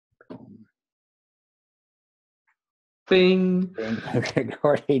Bing.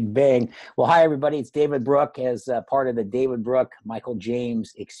 Recording Bing. Well, hi, everybody. It's David Brooke as part of the David Brooke Michael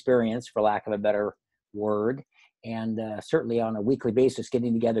James experience, for lack of a better word. And certainly on a weekly basis,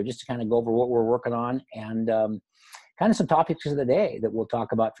 getting together just to kind of go over what we're working on and kind of some topics of the day that we'll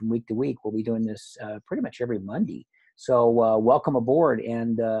talk about from week to week. We'll be doing this pretty much every Monday. So welcome aboard.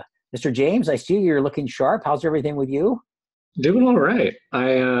 And Mr. James, I see you're looking sharp. How's everything with you? Doing all right.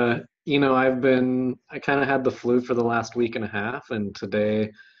 I kind of had the flu for the last week and a half, and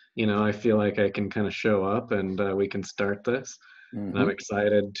today, I feel like I can kind of show up and we can start this. And I'm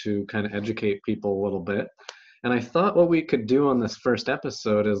excited to kind of educate people a little bit. And I thought what we could do on this first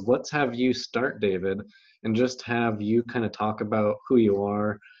episode is let's have you start, David, and just have you kind of talk about who you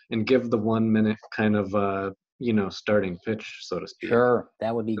are and give the 1 minute kind of, starting pitch, so to speak. Sure,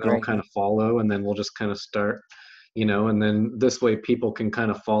 that would be And great. I'll kind of follow, and then we'll just kind of start. And then this way people can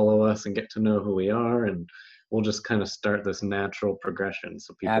kind of follow us and get to know who we are, and we'll just kind of start this natural progression.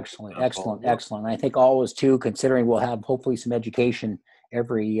 So people excellent. I think always too, considering we'll have hopefully some education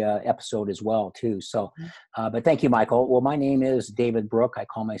every episode as well too. So, but thank you, Michael. Well, my name is David Brooke. I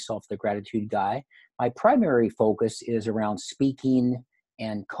call myself the Gratitude Guy. My primary focus is around speaking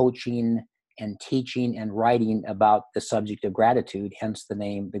and coaching and teaching and writing about the subject of gratitude, hence the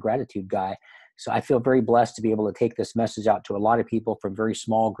name, the Gratitude Guy. So I feel very blessed to be able to take this message out to a lot of people from very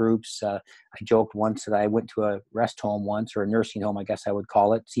small groups. I joked once that I went to a rest home once, or a nursing home, I guess I would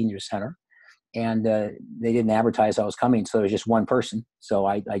call it, senior center. And they didn't advertise I was coming, so there was just one person. So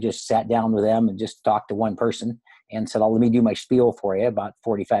I just sat down with them and just talked to one person and said, let me do my spiel for you, about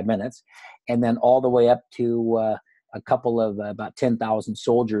 45 minutes. And then all the way up to a couple of about 10,000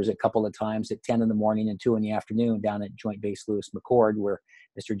 soldiers a couple of times at 10 in the morning and 2 in the afternoon down at Joint Base Lewis McChord, where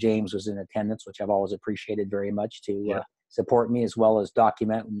Mr. James was in attendance, which I've always appreciated very much, to support me, as well as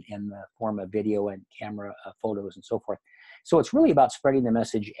document in the form of video and camera photos and so forth. So it's really about spreading the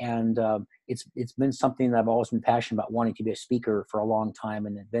message, and it's been something that I've always been passionate about, wanting to be a speaker for a long time,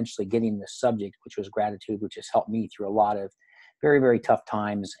 and eventually getting the subject, which was gratitude, which has helped me through a lot of very, very tough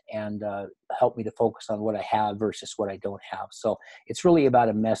times and helped me to focus on what I have versus what I don't have. So it's really about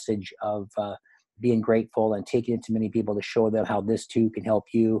a message of being grateful and taking it to many people to show them how this too can help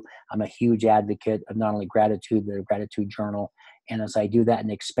you. I'm a huge advocate of not only gratitude, but a gratitude journal. And as I do that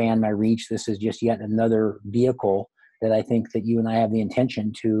and expand my reach, this is just yet another vehicle that I think that you and I have the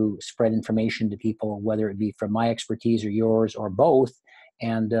intention to spread information to people, whether it be from my expertise or yours or both,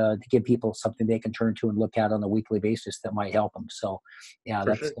 and to give people something they can turn to and look at on a weekly basis that might help them. So yeah,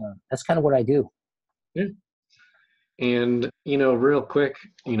 that's kind of what I do. Yeah. And, real quick,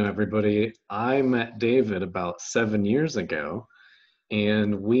 everybody, I met David about 7 years ago,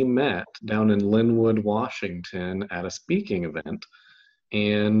 and we met down in Linwood, Washington at a speaking event.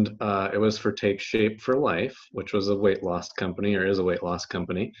 And it was for Take Shape for Life, which was a weight loss company, or is a weight loss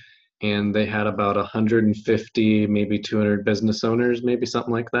company. And they had about 150, maybe 200 business owners, maybe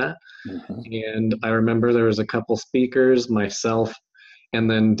something like that. And I remember there was a couple speakers, myself, and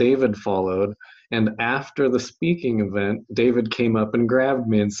then David followed. And after the speaking event, David came up and grabbed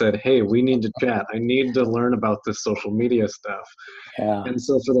me and said, hey, we need to chat. I need to learn about this social media stuff. Yeah. And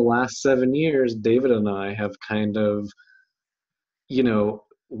so for the last 7 years, David and I have kind of,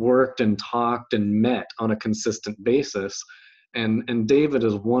 worked and talked and met on a consistent basis. And David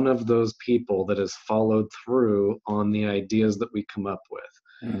is one of those people that has followed through on the ideas that we come up with.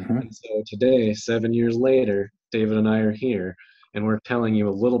 And so today, 7 years later, David and I are here, and we're telling you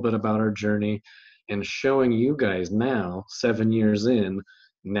a little bit about our journey and showing you guys now, 7 years in,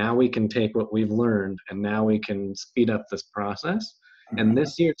 now we can take what we've learned and now we can speed up this process. And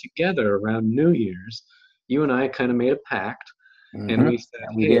this year together, around New Year's, you and I kind of made a pact, and we said,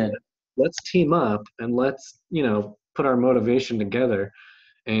 hey, let's team up and let's, put our motivation together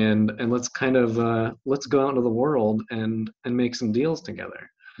and let's kind of, let's go out into the world and make some deals together.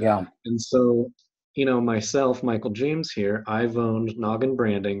 Yeah. And so, myself, Michael James here, I've owned Noggin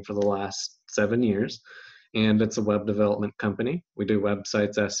Branding for the last 7 years, and it's a web development company. We do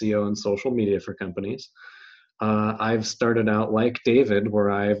websites, SEO, and social media for companies. I've started out like David,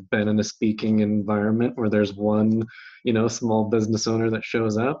 where I've been in a speaking environment where there's one, small business owner that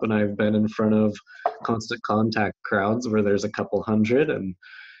shows up, and I've been in front of constant contact crowds where there's a couple hundred, and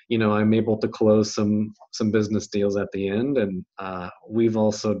I'm able to close some business deals at the end. And we've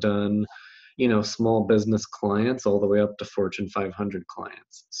also done, small business clients all the way up to Fortune 500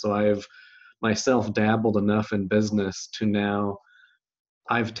 clients. So I've myself dabbled enough in business to now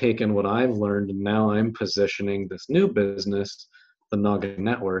I've taken what I've learned, and now I'm positioning this new business, the Noggin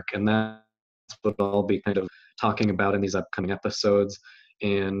Network, and that's what I'll be kind of talking about in these upcoming episodes,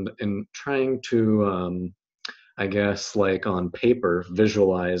 and trying to I guess, like on paper,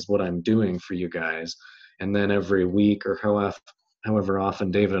 visualize what I'm doing for you guys. And then every week or however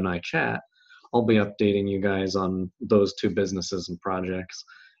often David and I chat, I'll be updating you guys on those two businesses and projects.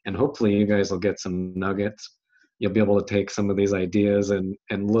 And hopefully you guys will get some nuggets. You'll be able to take some of these ideas and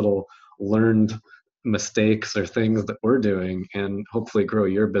little learned mistakes or things that we're doing and hopefully grow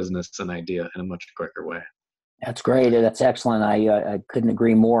your business and idea in a much quicker way. That's great. That's excellent. I couldn't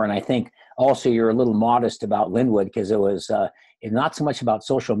agree more. And I think also you're a little modest about Linwood because it was not so much about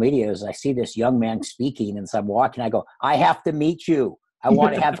social media as I see this young man speaking and so I'm walking, I go, I have to meet you. I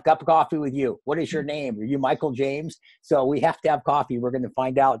want to have a cup of coffee with you. What is your name? Are you Michael James? So we have to have coffee. We're going to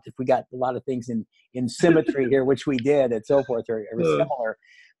find out if we got a lot of things in symmetry here, which we did and so forth, or similar.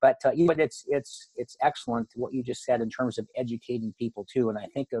 But it's excellent what you just said in terms of educating people too. And I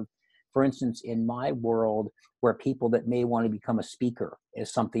think of, for instance, in my world, where people that may want to become a speaker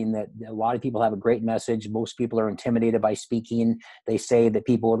is something that a lot of people have a great message. Most people are intimidated by speaking. They say that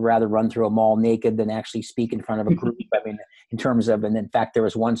people would rather run through a mall naked than actually speak in front of a group. I mean, in terms of, and in fact, there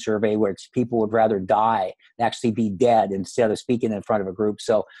was one survey where people would rather die than actually be dead instead of speaking in front of a group.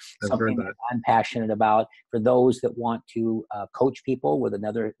 So something that I'm passionate about for those that want to coach people with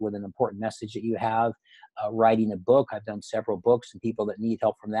an important message that you have. Writing a book. I've done several books and people that need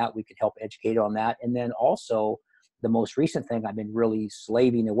help from that, we could help educate on that. And then also the most recent thing I've been really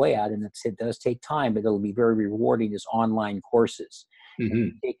slaving away at, and it does take time, but it'll be very rewarding, is online courses. Mm-hmm.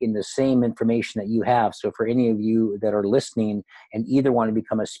 Taking the same information that you have. So for any of you that are listening and either want to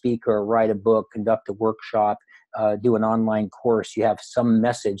become a speaker, write a book, conduct a workshop, do an online course, you have some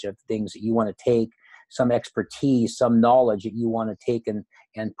message of things that you want to take, some expertise, some knowledge that you want to take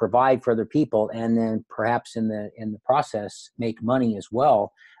and provide for other people, and then perhaps in the process make money as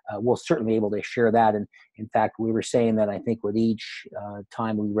well. We'll certainly be able to share that. And in fact, we were saying that I think with each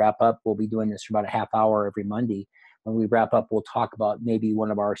time we wrap up, we'll be doing this for about a half hour every Monday. When we wrap up, we'll talk about maybe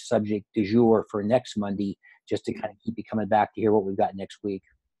one of our subject du jour for next Monday, just to kind of keep you coming back to hear what we've got next week.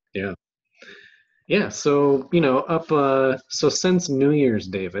 Yeah. Yeah, so so since New Year's,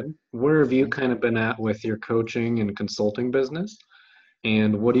 David, where have you kind of been at with your coaching and consulting business?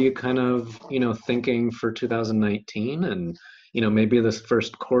 And what are you kind of, thinking for 2019 and, maybe this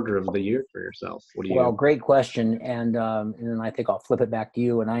first quarter of the year for yourself? Well, great question. And then I think I'll flip it back to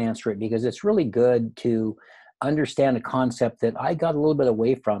you and I answer it because it's really good to understand a concept that I got a little bit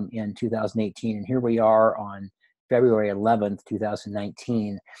away from in 2018. And here we are on February 11th,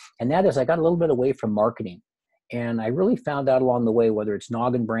 2019. And that is, I got a little bit away from marketing. And I really found out along the way, whether it's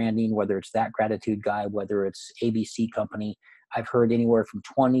Noggin Branding, whether it's That Gratitude Guy, whether it's ABC Company, I've heard anywhere from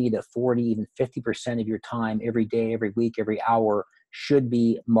 20 to 40, even 50% of your time every day, every week, every hour should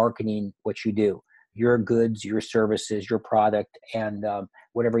be marketing what you do, your goods, your services, your product, and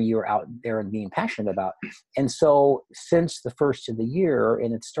whatever you're out there and being passionate about. And so since the first of the year,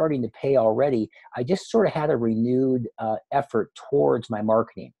 and it's starting to pay already, I just sort of had a renewed effort towards my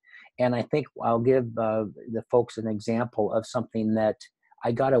marketing. And I think I'll give the folks an example of something that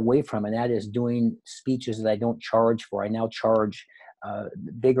I got away from, and that is doing speeches that I don't charge for. I now charge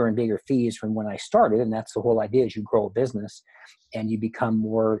bigger and bigger fees from when I started, and that's the whole idea: is you grow a business, and you become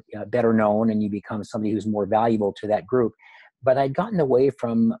more better known, and you become somebody who's more valuable to that group. But I'd gotten away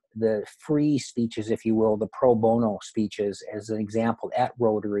from the free speeches, if you will, the pro bono speeches, as an example, at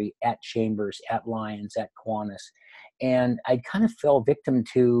Rotary, at Chambers, at Lions, at Kiwanis, and I kind of fell victim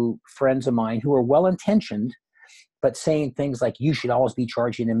to friends of mine who were well-intentioned, but saying things like, you should always be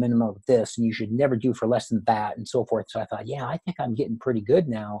charging a minimum of this, and you should never do for less than that, and so forth. So I thought, yeah, I think I'm getting pretty good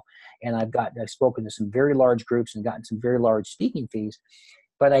now. And I've spoken to some very large groups and gotten some very large speaking fees.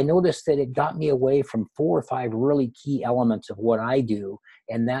 But I noticed that it got me away from 4 or 5 really key elements of what I do.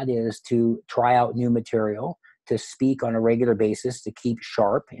 And that is to try out new material, to speak on a regular basis, to keep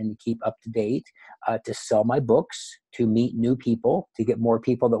sharp and to keep up to date, to sell my books, to meet new people, to get more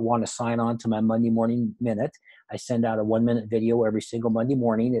people that want to sign on to my Monday Morning Minute. I send out a 1-minute video every single Monday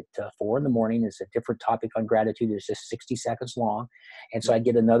morning at 4 in the morning. It's a different topic on gratitude. It's just 60 seconds long. And so I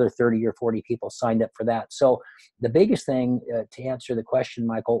get another 30 or 40 people signed up for that. So the biggest thing to answer the question,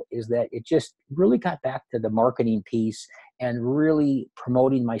 Michael, is that it just really got back to the marketing piece and really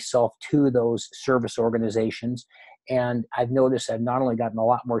promoting myself to those service organizations. And I've noticed I've not only gotten a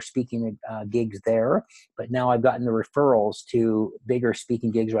lot more speaking gigs there, but now I've gotten the referrals to bigger speaking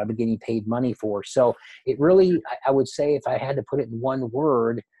gigs where I've been getting paid money for. So it really, I would say, if I had to put it in one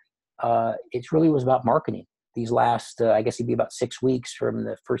word, it really was about marketing. These last, I guess it'd be about 6 weeks from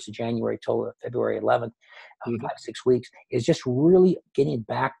the 1st of January till February 11th, 5-6 weeks, is just really getting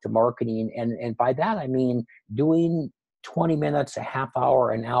back to marketing. And by that, I mean doing 20 minutes, a half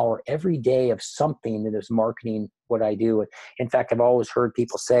hour, an hour every day of something that is marketing what I do. In fact, I've always heard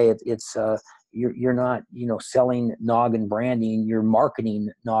people say it's you're not, selling Noggin branding, you're marketing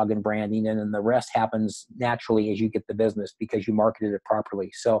Noggin branding, and then the rest happens naturally as you get the business because you marketed it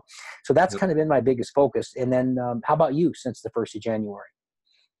properly. So that's kind of been my biggest focus. And then how about you since the 1st of January?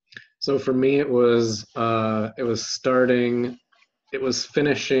 So for me, it was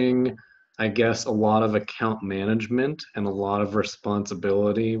finishing, I guess, a lot of account management and a lot of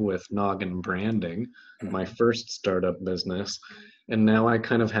responsibility with Noggin branding, my first startup business. And now I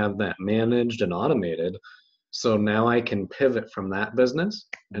kind of have that managed and automated. So now I can pivot from that business.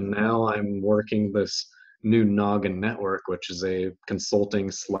 And now I'm working this new Noggin network, which is a consulting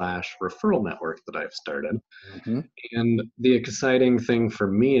 / referral network that I've started. And the exciting thing for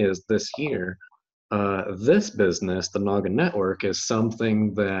me is this year, this business, the Noggin network, is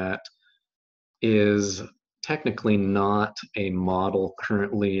something that is technically not a model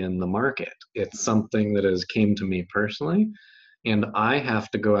currently in the market. It's something that has came to me personally, and I have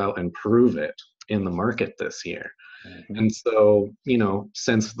to go out and prove it in the market this year. And so,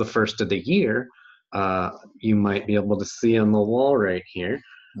 since the first of the year, you might be able to see on the wall right here,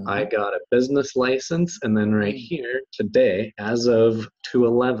 I got a business license, and then right here today, as of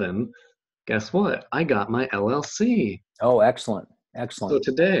 2/11, guess what? I got my LLC. Oh, excellent. So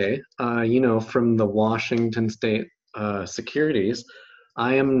today, from the Washington State Securities,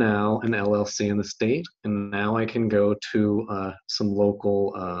 I am now an LLC in the state, and now I can go to some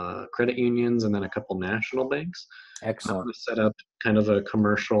local credit unions and then a couple national banks. I'm Excellent. going to set up kind of a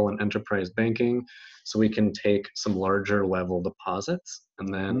commercial and enterprise banking so we can take some larger level deposits,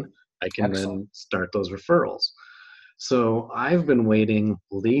 and then I can then start those referrals. So I've been waiting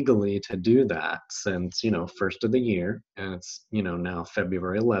legally to do that since, first of the year, and it's, now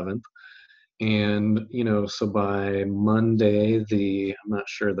February 11th. And, so by Monday, I'm not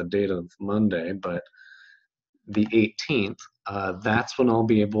sure the date of Monday, but the 18th, that's when I'll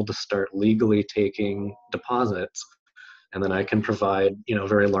be able to start legally taking deposits. And then I can provide,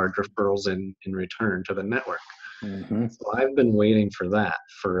 very large referrals in return to the network. So I've been waiting for that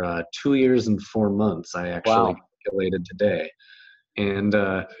for 2 years and 4 months. I actually calculated today. And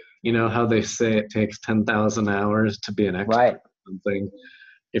you know how they say it takes 10,000 hours to be an expert in something?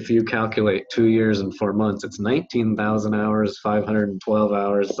 If you calculate 2 years and 4 months, it's 19,000 hours, 512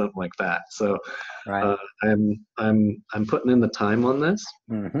 hours, something like that. So I'm putting in the time on this,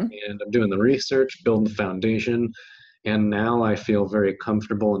 and I'm doing the research, building the foundation, and now I feel very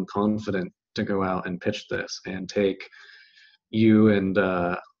comfortable and confident to go out and pitch this and take you and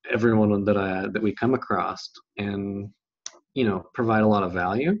everyone that we come across and provide a lot of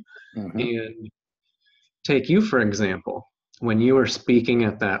value. And take you for example, when you were speaking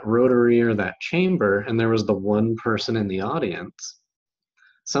at that Rotary or that chamber and there was the one person in the audience,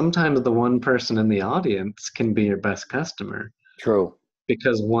 sometimes the one person in the audience can be your best customer. True.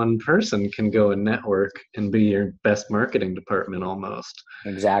 Because one person can go and network and be your best marketing department almost.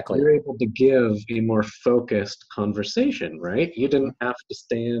 Exactly. You're able to give a more focused conversation, right? You didn't have to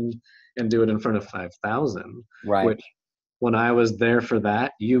stand and do it in front of 5,000, which when I was there for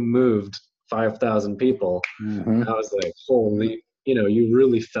that, you moved 5,000 people. And I was like, holy, you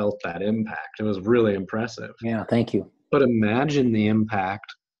really felt that impact. It was really impressive. Yeah, thank you. But imagine the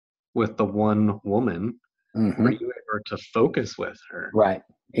impact with the one woman. Were you ever to focus with her? Right,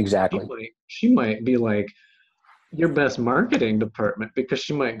 exactly. She might be like your best marketing department because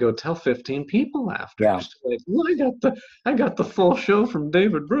she might go tell 15 people after. Yeah. She's like, well, I got the full show from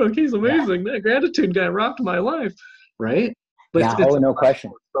David Brook. He's amazing. That gratitude guy rocked my life, right? But it's no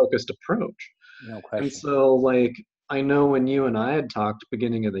question. Focused approach. No question. And so, I know when you and I had talked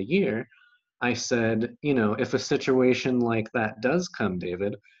beginning of the year, I said, if a situation like that does come,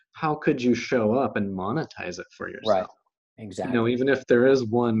 David, how could you show up and monetize it for yourself? Right. Exactly. Even if there is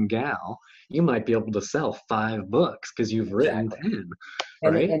one gal, you might be able to sell 5 books because you've written 10,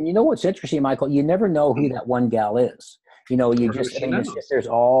 right? And you know what's interesting, Michael? You never know who that one gal is. There's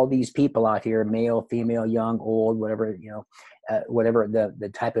all these people out here, male, female, young, old, whatever, whatever the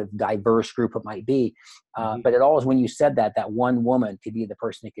type of diverse group it might be. But it always, when you said that one woman could be the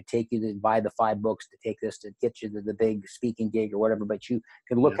person that could take you to buy the 5 books, to take this, to get you to the big speaking gig or whatever, but you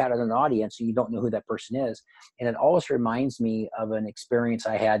could look out at an audience and you don't know who that person is. And it always reminds me of an experience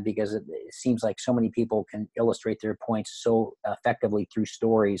I had because it seems like so many people can illustrate their points so effectively through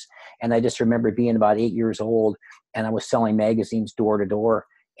stories. And I just remember being about 8 years old and I was selling magazines door to door.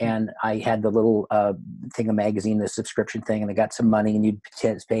 And I had the little thing of magazine, the subscription thing, and I got some money, and you'd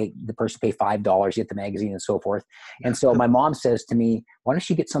pay the person pay $5, get the magazine, and so forth. And so my mom says to me, "Why don't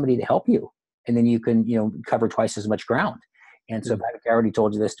you get somebody to help you?" and then you can, cover twice as much ground. And so I already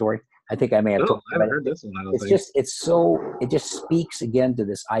told you this story. I think I may have No, told I you, haven't but heard this one, I don't it's think. just, it just speaks again to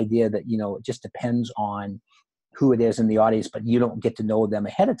this idea that, it just depends on who it is in the audience, but you don't get to know them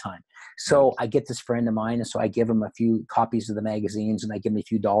ahead of time. So I get this friend of mine, and so I give him a few copies of the magazines, and I give him a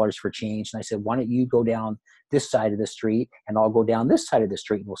few dollars for change. And I said, why don't you go down this side of the street, and I'll go down this side of the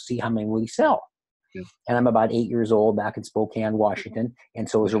street, and we'll see how many we sell. Yeah. And I'm about 8 years old back in Spokane, Washington. And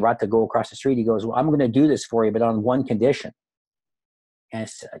so as we're about to go across the street, he goes, well, I'm going to do this for you, but on one condition. And I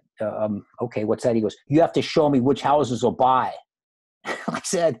said, okay, what's that? He goes, you have to show me which houses will buy. I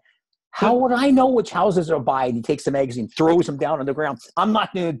said, how would I know which houses are buy? And he takes the magazine, throws them down on the ground. I'm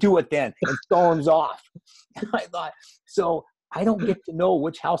not going to do it then, and storms off. I thought, so I don't get to know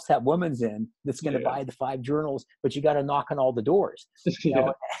which house that woman's in that's going to buy the 5 journals, but you got to knock on all the doors.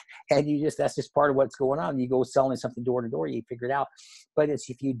 And that's just part of what's going on. You go selling something door to door, you figure it out. But it's,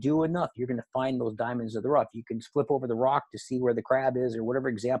 if you do enough, you're going to find those diamonds of the rough. You can flip over the rock to see where the crab is, or whatever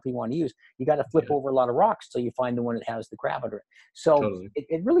example you want to use. You got to flip over a lot of rocks till you find the one that has the crab under it. So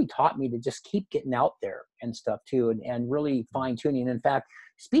it really taught me to just keep getting out there and stuff too, and really fine tuning. In fact,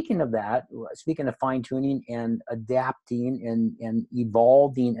 speaking of that, speaking of fine tuning and adapting and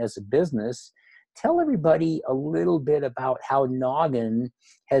evolving as a business, tell everybody a little bit about how Noggin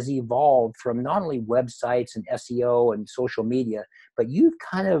has evolved from not only websites and SEO and social media, but you've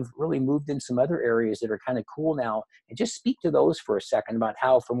kind of really moved in some other areas that are kind of cool now. And just speak to those for a second about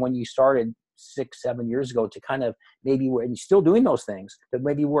how from when you started 6-7 years ago to kind of maybe where, and you're still doing those things, but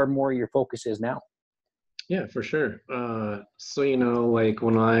maybe where more of your focus is now. Yeah, for sure. So, like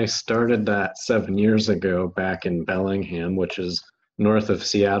when I started that 7 years ago back in Bellingham, which is north of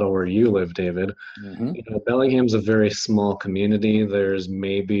Seattle where you live, David, Bellingham's a very small community. There's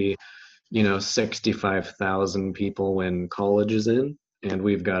maybe, 65,000 people when college is in, and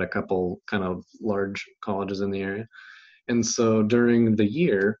we've got a couple kind of large colleges in the area. And so during the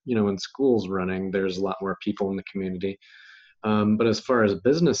year, when school's running, there's a lot more people in the community. But as far as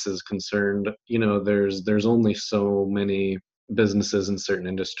business is concerned, there's only so many businesses in certain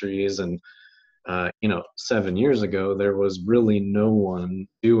industries, and 7 years ago there was really no one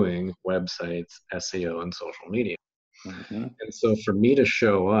doing websites, SEO, and social media. And so for me to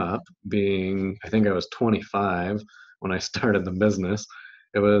show up, I think I was 25 when I started the business.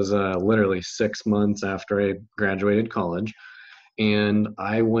 It was literally 6 months after I graduated college, and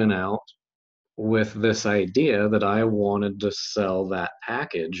I went out with this idea that I wanted to sell that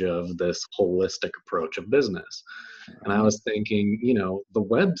package of this holistic approach of business. And I was thinking, the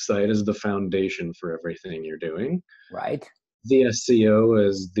website is the foundation for everything you're doing. Right. The SEO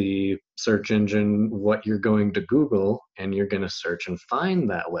is the search engine, what you're going to Google, and you're going to search and find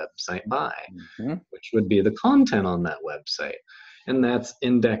that website by, which would be the content on that website. And that's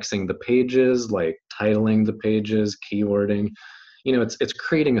indexing the pages, like titling the pages, keywording. It's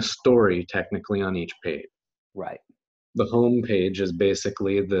creating a story technically on each page. Right. The home page is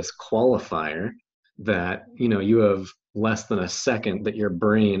basically this qualifier that, you have less than a second that your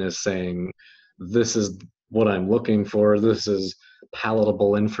brain is saying, this is what I'm looking for. This is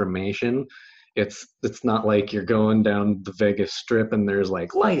palatable information. It's not like you're going down the Vegas Strip and there's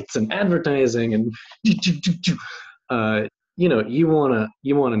like lights and advertising and you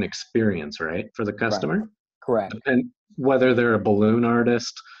want an experience, right, for the customer. Right. Correct. And whether they're a balloon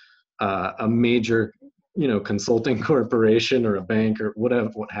artist, a major, consulting corporation, or a bank, or whatever,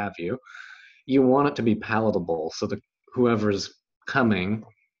 what have you, you want it to be palatable so that whoever's coming,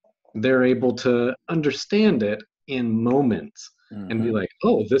 they're able to understand it in moments and be like,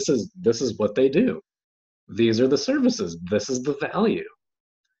 oh, this is what they do. These are the services. This is the value.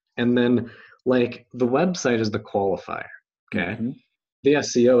 And then, like, the website is the qualifier. Okay. The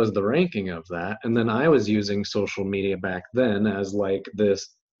SEO is the ranking of that. And then I was using social media back then as like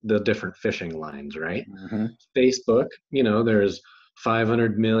the different fishing lines, right? Facebook, there's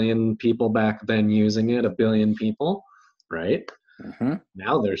 500 million people back then using it, 1 billion people, right?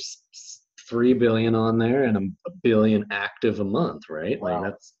 Now there's 3 billion on there and a billion active a month, right? Wow.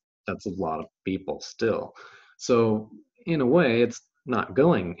 Like that's a lot of people still. So in a way, it's not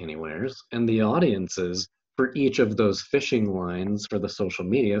going anywheres. And the audiences for each of those fishing lines for the social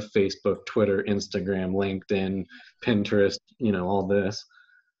media, Facebook, Twitter, Instagram, LinkedIn, Pinterest, all this,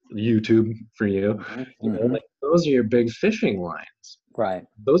 YouTube for you, like those are your big fishing lines. Right.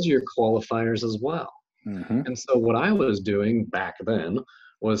 Those are your qualifiers as well. And so what I was doing back then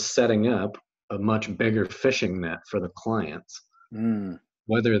was setting up a much bigger fishing net for the clients,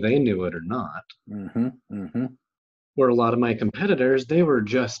 whether they knew it or not. Where a lot of my competitors, they were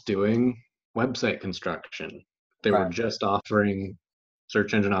just doing website construction. They were just offering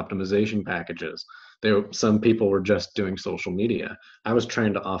search engine optimization packages. Some people were just doing social media. I was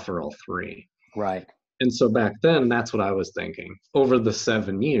trying to offer all three. Right. And so back then, that's what I was thinking. Over the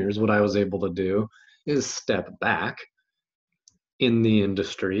 7 years, what I was able to do is step back in the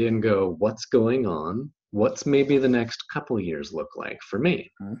industry and go, what's going on? What's maybe the next couple years look like for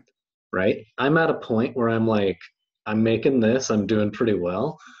me? Mm-hmm. Right? I'm at a point where I'm like, I'm making this, I'm doing pretty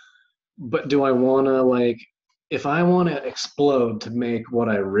well. But do I want to, like, if I want to explode to make what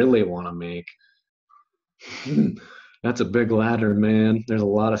I really want to make, that's a big ladder, man. There's a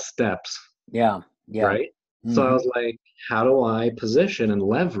lot of steps. Yeah. Yeah. Right? So I Mm-hmm. was like, how do I position and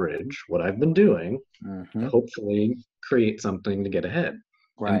leverage what I've been doing to Mm-hmm. hopefully create something to get ahead and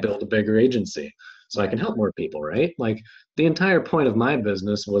Right. build a bigger agency so I Right. can help more people, right? Like the entire point of my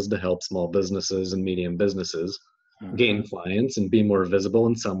business was to help small businesses and medium businesses Mm-hmm. gain clients and be more visible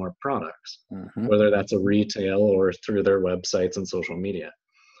and sell more products, Mm-hmm. whether that's a retail or through their websites and social media.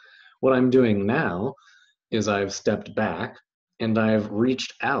 What I'm doing now is I've stepped back and I've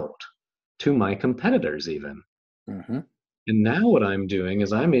reached out to my competitors even. Mm-hmm. And now what I'm doing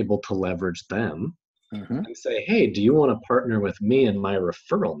is I'm able to leverage them Mm-hmm. and say, hey, do you want to partner with me in my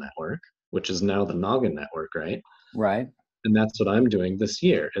referral network, which is now the Noggin Network, right? Right. And that's what I'm doing this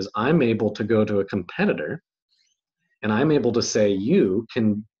year is I'm able to go to a competitor and I'm able to say, you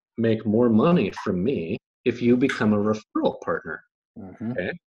can make more money from me if you become a referral partner. Mm-hmm.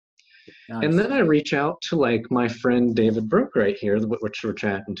 Okay. And Nice. then I reach out to like my friend David Brooke right here, which we're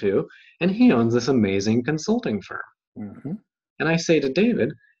chatting to, and he owns this amazing consulting firm. Mm-hmm. And I say to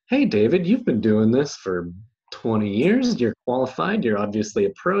David, hey, David, you've been doing this for 20 years. You're qualified. You're obviously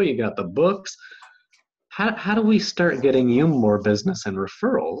a pro. You got the books. How do we start getting you more business and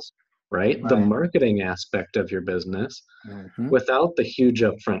referrals, right? The Right. marketing aspect of your business Mm-hmm. without the huge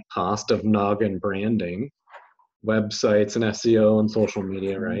upfront cost of Noggin branding, websites and SEO and social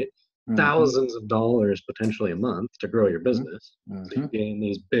media, right? Mm-hmm. Thousands of dollars potentially a month to grow your business. So Mm-hmm. you gain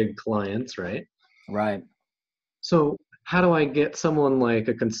these big clients, right? Right. So how do I get someone like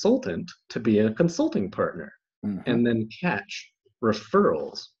a consultant to be a consulting partner Mm-hmm. and then catch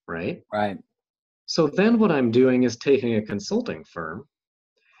referrals, right? Right. So then what I'm doing is taking a consulting firm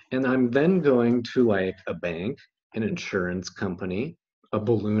and I'm then going to like a bank, an insurance company, a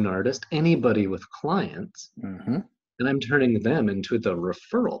balloon artist, anybody with clients, Mm-hmm. and I'm turning them into the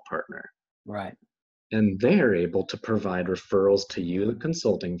referral partner. Right. And they're able to provide referrals to you, the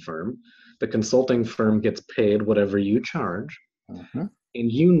consulting firm. The consulting firm gets paid whatever you charge. Mm-hmm. And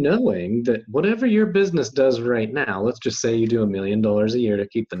you knowing that whatever your business does right now, let's just say you do $1 million a year to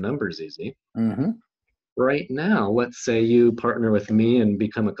keep the numbers easy. Mm-hmm. Right now, let's say you partner with me and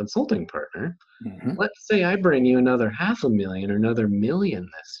become a consulting partner. Mm-hmm. Let's say I bring you another 500,000 or another million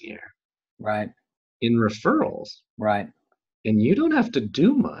this year Right. in referrals. Right. And you don't have to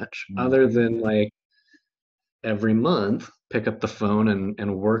do much other Mm-hmm. than like every month pick up the phone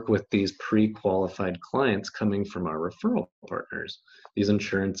and work with these pre-qualified clients coming from our referral partners, these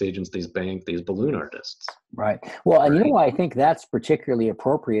insurance agents, these bank, these balloon artists. Right. Well, and you know Right. why I think that's particularly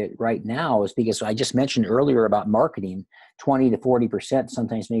appropriate right now is because I just mentioned earlier about marketing, 20 to 40%,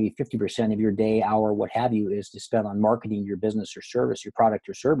 sometimes maybe 50% of your day, hour, what have you, is to spend on marketing your business or service, your product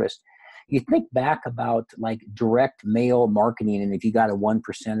or service. You think back about like direct mail marketing, and if you got a 1%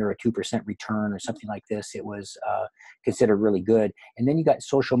 or a 2% return or something like this, it was considered really good. And then you got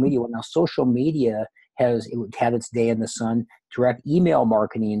social media. Well, now social media has had its day in the sun. Direct email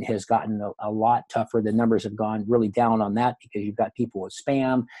marketing has gotten a lot tougher. The numbers have gone really down on that because you've got people with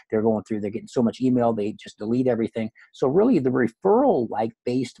spam. They're going through, they're getting so much email, they just delete everything. So really the referral like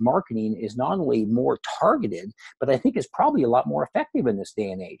based marketing is not only more targeted, but I think is probably a lot more effective in this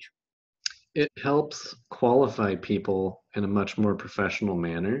day and age. It helps qualify people in a much more professional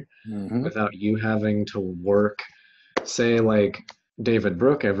manner Mm-hmm. without you having to work, say, like David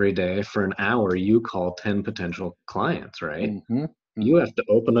Brooke every day for an hour, you call 10 potential clients, right? Mm-hmm. You Mm-hmm. have to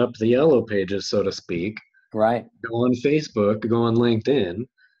open up the yellow pages, so to speak, Right. go on Facebook, go on LinkedIn,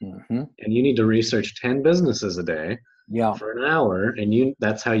 Mm-hmm. and you need to research 10 businesses a day Yeah. for an hour, and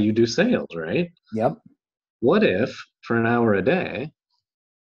that's how you do sales, right? Yep. What if for an hour a day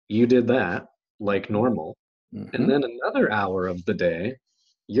you did that like normal, and Mm-hmm. then another hour of the day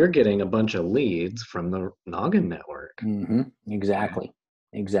you're getting a bunch of leads from the Noggin Network? Mm-hmm. Okay. Exactly.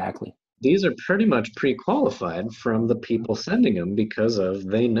 Exactly. These are pretty much pre-qualified from the Mhm. people sending them because of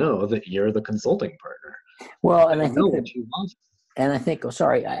they know that you're the consulting partner. Well, and They I know think that, what you want. and I think, oh,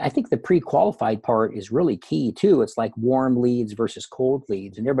 sorry, I think the pre-qualified part is really key too. It's like warm leads versus cold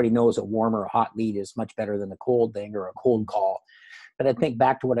leads, and everybody knows a warm or a hot lead is much better than a cold thing or a cold call. But I think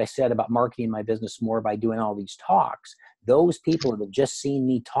back to what I said about marketing my business more by doing all these talks. those people that have just seen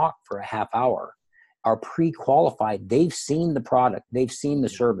me talk for a half hour are pre-qualified. They've seen the product, they've seen the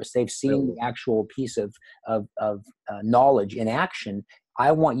service, they've seen the actual piece of knowledge in action.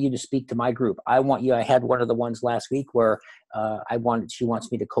 I want you to speak to my group. I want you. I had one of the ones last week where she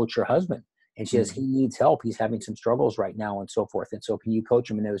wants me to coach her husband. And she says, he needs help. He's having some struggles right now and so forth. And so can you coach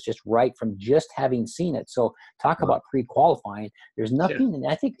him? And it was just right from just having seen it. So talk about pre-qualifying. There's nothing, and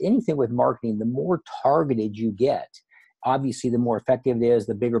I think anything with marketing, the more targeted you get, obviously the more effective it is,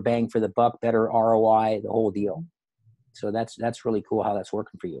 the bigger bang for the buck, better ROI, the whole deal. So that's really cool how that's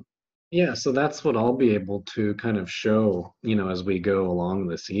working for you. Yeah, so that's what I'll be able to kind of show, as we go along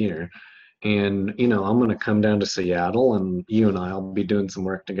this year. And, I'm going to come down to Seattle, and you and I'll be doing some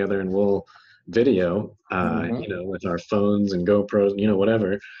work together, and we'll video, with our phones and GoPros,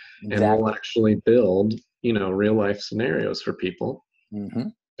 whatever. Exactly. And we'll actually build, real life scenarios for people.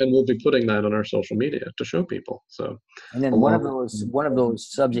 And we'll be putting that on our social media to show people. So, and then one of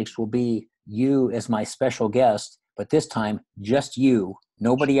those subjects will be you as my special guest, but this time just you,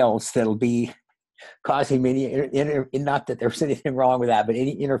 nobody else that'll be causing me any not that there's anything wrong with that, but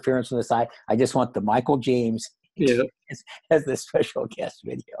any interference from the side. I just want the Michael James as the special guest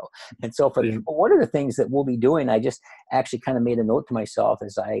video. And so for what are the things that we'll be doing? I just actually kind of made a note to myself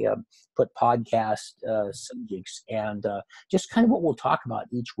as I put podcast subjects and just kind of what we'll talk about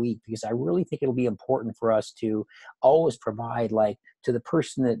each week, because I really think it'll be important for us to always provide, like, to the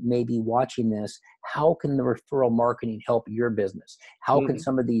person that may be watching this, how can the referral marketing help your business? How can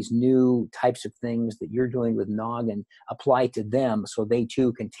some of these new types of things that you're doing with Noggin apply to them so they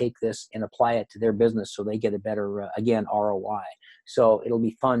too can take this and apply it to their business so they get a better, again, ROI. So it'll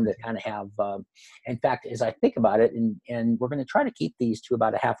be fun to kind of have, in fact, as I think about it, and we're going to try to keep these to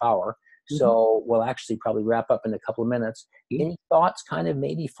about a half hour. So we'll actually probably wrap up in a couple of minutes. Any thoughts kind of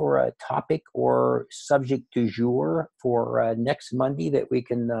maybe for a topic or subject du jour for next Monday that we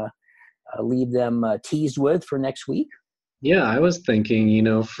can leave them teased with for next week? Yeah, I was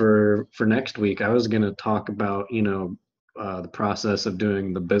thinking, for next week, I was going to talk about, the process of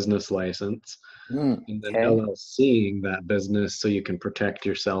doing the business license and then LLCing that business so you can protect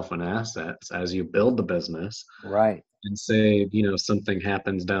yourself and assets as you build the business. Right. And say, something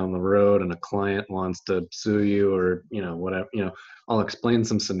happens down the road and a client wants to sue you or, whatever, I'll explain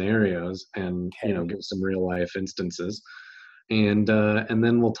some scenarios and, give some real life instances. And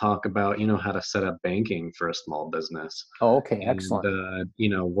then we'll talk about, how to set up banking for a small business. Oh, okay. Excellent.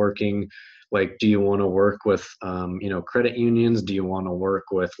 And, working, like, do you want to work with, credit unions? Do you want to work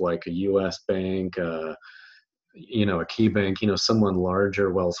with like a US bank, a key bank, someone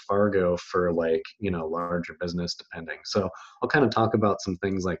larger, Wells Fargo, for like, larger business depending. So I'll kind of talk about some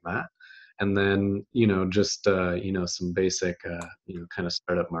things like that. And then, just, some basic, kind of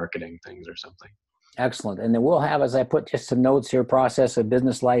startup marketing things or something. Excellent. And then we'll have, as I put just some notes here, process of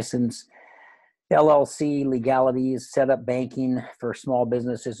business license, LLC, legalities, set up banking for small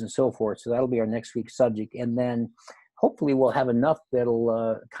businesses and so forth. So that'll be our next week's subject. And then hopefully we'll have enough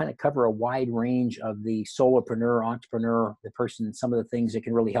that'll kind of cover a wide range of the solopreneur, entrepreneur, the person, some of the things that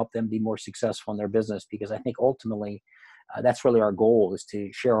can really help them be more successful in their business. Because I think ultimately that's really our goal, is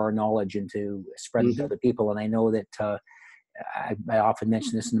to share our knowledge and to spread it to other people. And I know that I often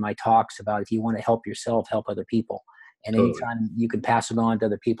mention this in my talks about, if you want to help yourself, help other people. And anytime you can pass it on to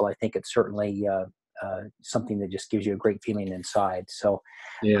other people, I think it's certainly something that just gives you a great feeling inside. So,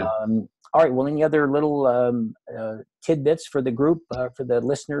 all right. Well, any other little tidbits for the group, for the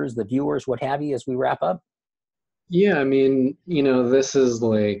listeners, the viewers, what have you, as we wrap up? Yeah, I mean, this is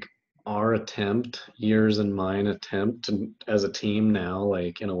like our attempt, yours and mine attempt as a team now,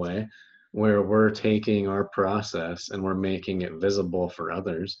 like in a way, where we're taking our process and we're making it visible for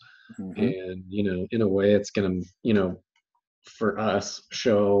others. And, in a way it's going to, for us,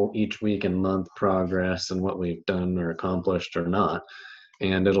 show each week and month progress and what we've done or accomplished or not.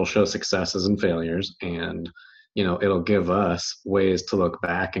 And it'll show successes and failures. And, it'll give us ways to look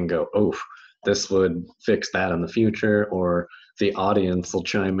back and go, oh, this would fix that in the future. Or the audience will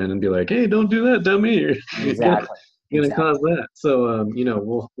chime in and be like, hey, don't do that, dummy. Exactly. Going to cause that. So,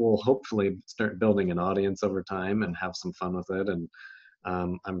 we'll hopefully start building an audience over time and have some fun with it. And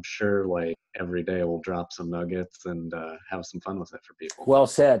I'm sure like every day we'll drop some nuggets and have some fun with it for people. Well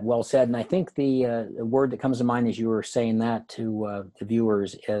said. Well said. And I think the word that comes to mind as you were saying that to the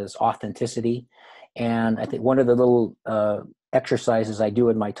viewers is authenticity. And I think one of the little exercises I do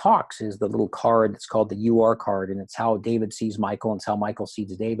in my talks is the little card that's called the UR card. And it's how David sees Michael and it's how Michael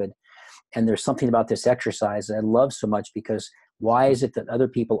sees David. And there's something about this exercise that I love so much, because Why is it that other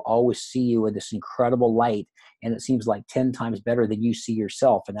people always see you in this incredible light, and it seems like 10 times better than you see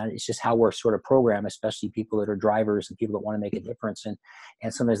yourself? And that is just how we're sort of programmed, especially people that are drivers and people that want to make a difference.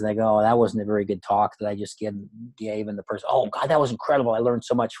 And sometimes they go, oh, that wasn't a very good talk that I just gave. And the person, oh God, that was incredible. I learned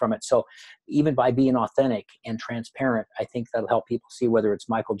so much from it. So even by being authentic and transparent, I think that'll help people see whether it's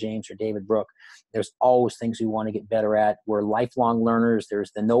Michael James or David Brook. There's always things we want to get better at. We're lifelong learners.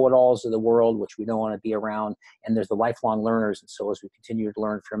 There's the know-it-alls of the world, which we don't want to be around. And there's the lifelong learners. And so as we continue to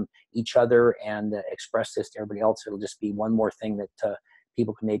learn from each other and express this to everybody else, it'll just be one more thing that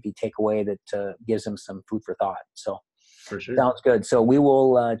people can maybe take away that gives them some food for thought. So For sure. sounds good. So we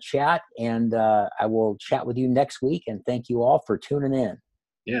will chat, and I will chat with you next week. And thank you all for tuning in.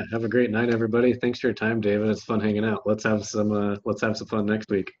 Yeah. Have a great night, everybody. Thanks for your time, David. It's fun hanging out. Let's have some fun next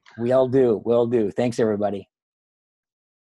week. We'll do. Thanks, everybody.